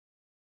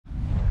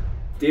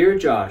Dear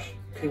Josh,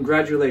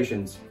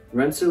 congratulations!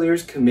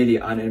 Rensselaer's Committee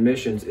on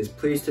Admissions is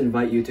pleased to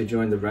invite you to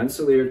join the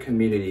Rensselaer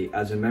community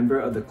as a member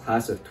of the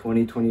class of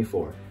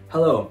 2024.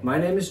 Hello, my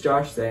name is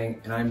Josh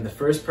Zang, and I'm the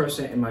first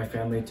person in my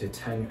family to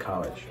attend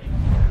college.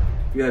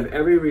 You have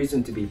every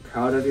reason to be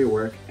proud of your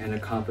work and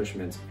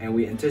accomplishments, and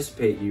we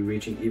anticipate you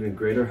reaching even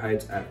greater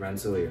heights at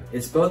Rensselaer.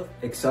 It's both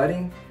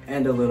exciting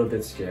and a little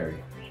bit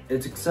scary.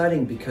 It's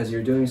exciting because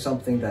you're doing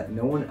something that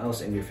no one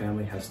else in your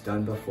family has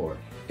done before.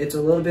 It's a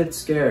little bit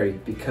scary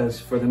because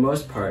for the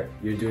most part,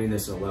 you're doing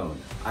this alone.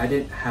 I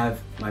didn't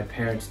have my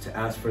parents to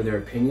ask for their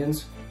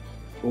opinions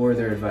or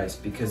their advice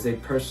because they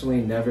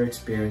personally never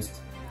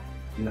experienced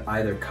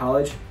either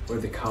college or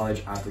the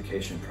college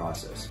application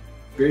process.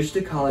 Bridge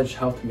to College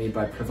helped me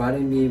by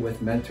providing me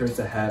with mentors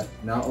that have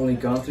not only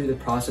gone through the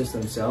process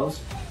themselves,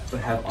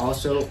 but have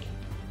also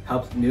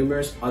helped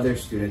numerous other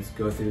students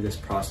go through this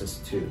process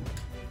too.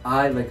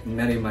 I, like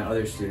many of my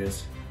other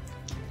students,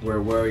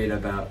 were worried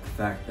about the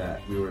fact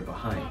that we were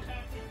behind.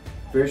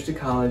 Bridge to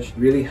College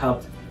really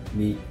helped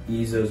me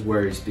ease those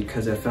worries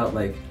because I felt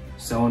like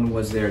someone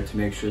was there to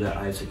make sure that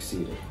I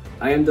succeeded.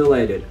 I am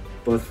delighted,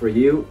 both for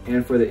you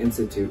and for the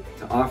Institute,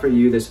 to offer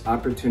you this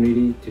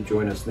opportunity to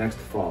join us next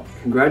fall.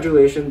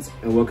 Congratulations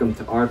and welcome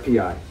to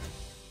RPI.